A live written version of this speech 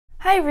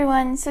Hi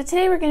everyone, so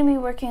today we're going to be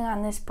working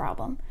on this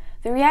problem.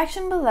 The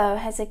reaction below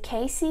has a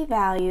Kc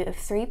value of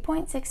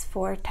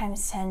 3.64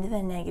 times 10 to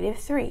the negative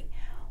 3.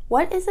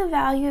 What is the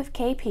value of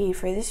Kp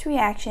for this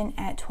reaction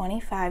at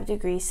 25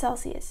 degrees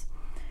Celsius?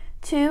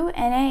 2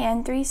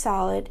 NaN3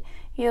 solid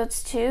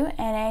yields 2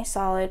 Na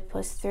solid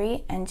plus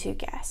 3 N2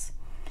 gas.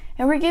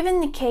 And we're given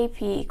the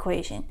Kp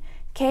equation.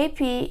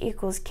 Kp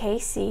equals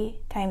Kc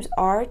times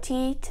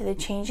RT to the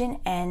change in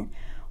N,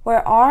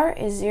 where R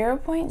is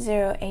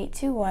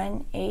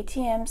 0.0821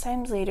 atm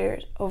times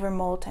liters over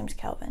mole times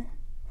Kelvin.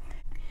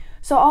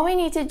 So all we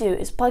need to do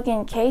is plug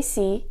in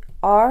Kc,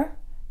 R,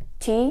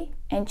 T,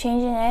 and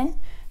change in N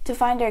to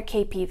find our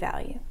Kp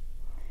value.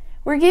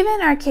 We're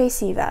given our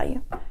Kc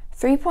value,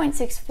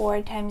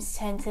 3.64 times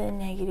 10 to the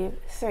negative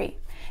 3.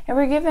 And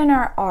we're given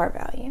our R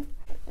value,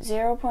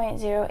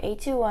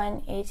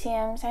 0.0821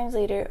 atm times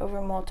liter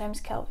over mole times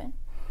Kelvin.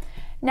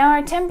 Now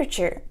our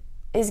temperature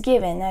is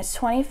given, that's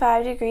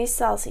 25 degrees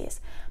Celsius,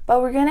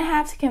 but we're going to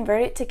have to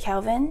convert it to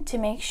Kelvin to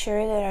make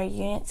sure that our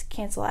units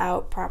cancel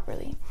out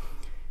properly.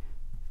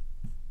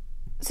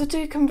 So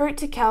to convert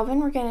to Kelvin,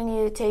 we're going to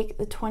need to take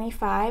the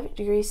 25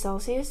 degrees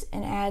Celsius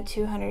and add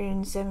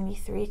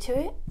 273 to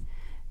it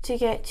to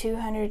get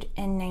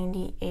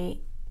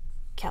 298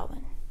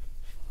 Kelvin.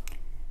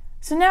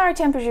 So now our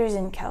temperature is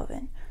in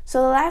Kelvin.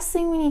 So the last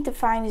thing we need to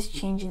find is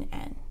change in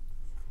N.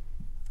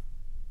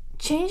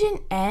 Change in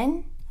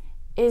N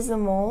is the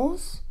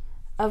moles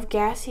of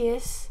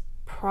gaseous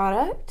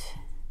product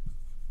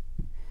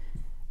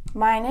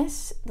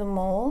minus the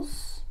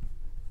moles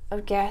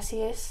of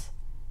gaseous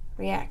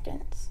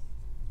reactants.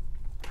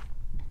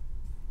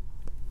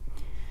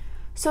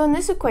 So in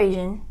this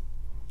equation,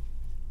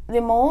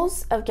 the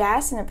moles of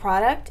gas in the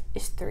product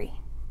is 3.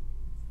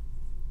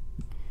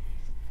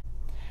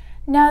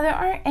 Now there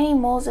aren't any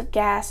moles of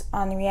gas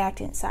on the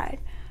reactant side,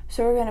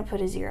 so we're going to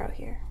put a 0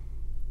 here.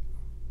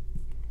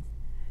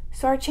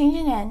 So our change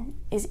in N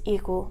is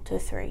equal to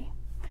 3.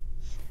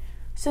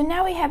 So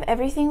now we have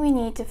everything we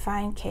need to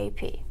find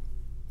Kp.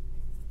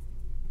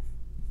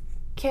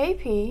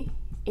 Kp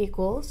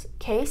equals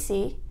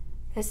Kc,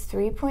 that's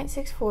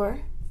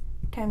 3.64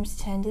 times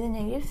 10 to the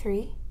negative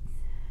 3,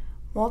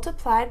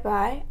 multiplied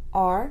by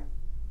R,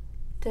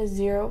 that's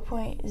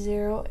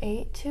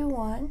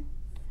 0.0821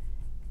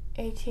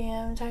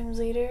 atm times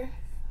liter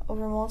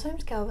over mole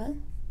times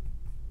Kelvin,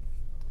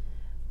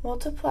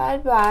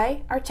 multiplied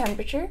by our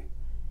temperature,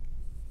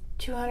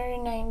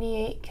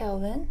 298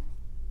 Kelvin,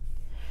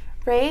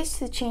 raised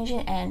to the change in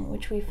N,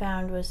 which we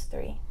found was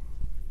 3.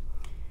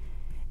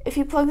 If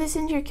you plug this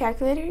into your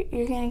calculator,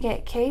 you're going to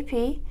get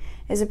Kp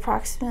is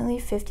approximately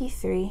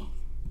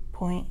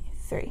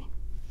 53.3.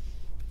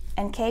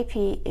 And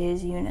Kp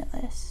is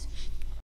unitless.